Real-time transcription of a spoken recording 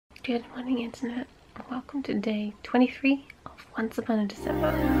Good morning, internet. Welcome to day 23 of Once Upon a December.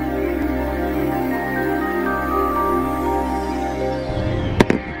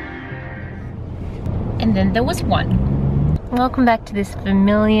 And then there was one. Welcome back to this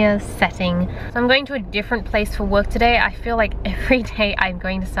familiar setting. So I'm going to a different place for work today. I feel like every day I'm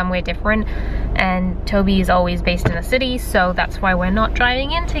going to somewhere different, and Toby is always based in the city, so that's why we're not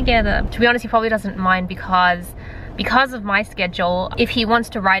driving in together. To be honest, he probably doesn't mind because of my schedule. If he wants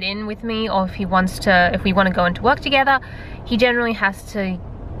to ride in with me, or if we want to go into work together, he generally has to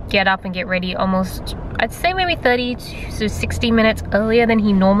get up and get ready almost, I'd say maybe 30 to 60 minutes earlier than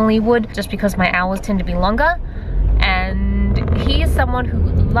he normally would, just because my hours tend to be longer. And he is someone who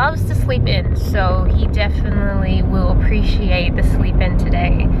loves to sleep in, so he definitely will appreciate the sleep in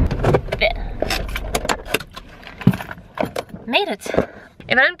today. There. Made it.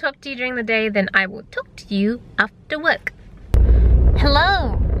 If I don't talk to you during the day, then I will talk to you after work.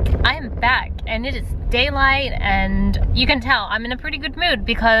 Hello, I am back and it is daylight, and you can tell I'm in a pretty good mood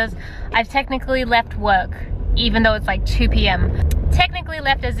because I've technically left work, even though it's like 2 p.m. Technically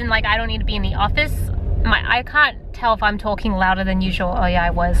left as in like I don't need to be in the office. I can't tell if I'm talking louder than usual. Oh yeah, I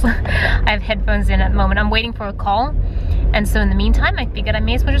was. I have headphones in at the moment. I'm waiting for a call, and so in the meantime I figured I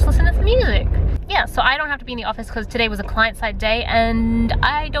may as well just listen to some music. Yeah, so I don't have to be in the office because today was a client side day and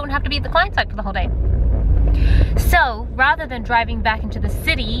I don't have to be at the client side for the whole day. So rather than driving back into the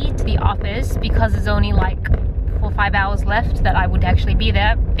city to the office, because there's only like 4 or 5 hours left that I would actually be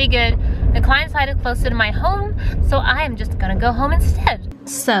there, figured the client side is closer to my home, so I am just gonna go home instead.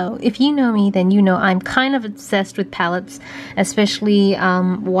 So if you know me, then you know I'm kind of obsessed with palettes, especially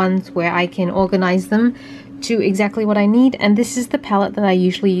ones where I can organize them to exactly what I need, and this is the palette that I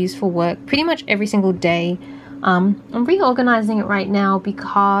usually use for work pretty much every single day. I'm reorganizing it right now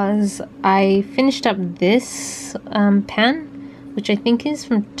because I finished up this pan, which I think is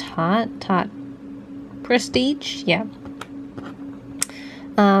from Tarte Prestige, yeah.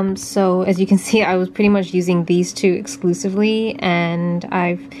 So as you can see, I was pretty much using these two exclusively, and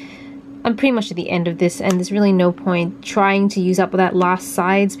I'm pretty much at the end of this, and there's really no point trying to use up that last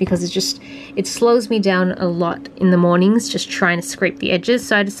sides because it slows me down a lot in the mornings just trying to scrape the edges.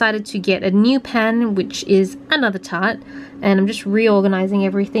 So I decided to get a new pan, which is another Tarte, and I'm just reorganizing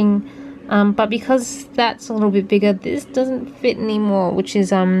everything. But because that's a little bit bigger, this doesn't fit anymore, which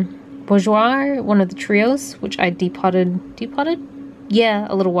is Bourgeois, one of the trios, which I depotted? Yeah,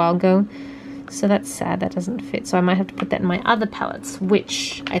 a little while ago. So that's sad, that doesn't fit. So I might have to put that in my other palettes,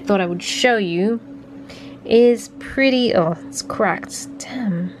 which I thought I would show you is pretty, oh, it's cracked.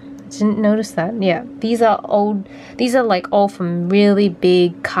 Damn, I didn't notice that. Yeah, these are old, these are like all from really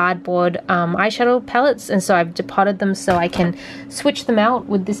big cardboard eyeshadow palettes, and so I've depotted them so I can switch them out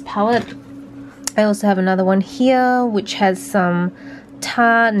with this palette. I also have another one here, which has some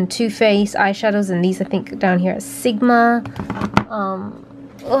Tarte and Too Faced eyeshadows, and these I think down here are Sigma.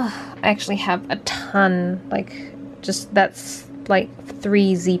 I actually have a ton, like just that's like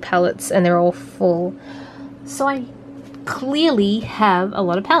 3 Z palettes and they're all full. So I clearly have a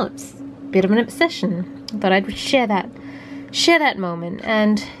lot of palettes. Bit of an obsession. I thought I'd share that moment,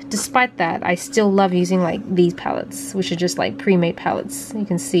 and despite that I still love using like these palettes, which are just like pre-made palettes. You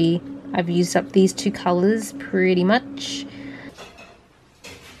can see I've used up these 2 colors pretty much.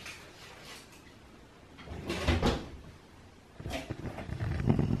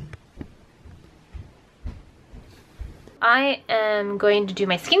 I am going to do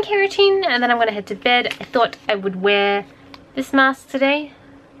my skincare routine and then I'm going to head to bed. I thought I would wear this mask today,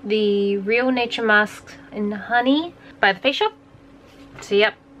 the Real Nature Mask in Honey by the Face Shop. So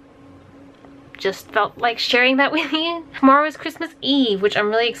yep, just felt like sharing that with you. Tomorrow is Christmas Eve, which I'm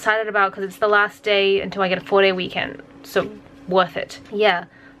really excited about because it's the last day until I get a 4-day weekend. So worth it. Yeah.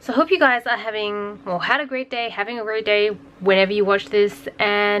 So I hope you guys are had a great day, having a great day whenever you watch this.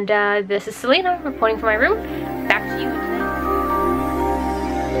 And this is Selena reporting from my room. Back to you.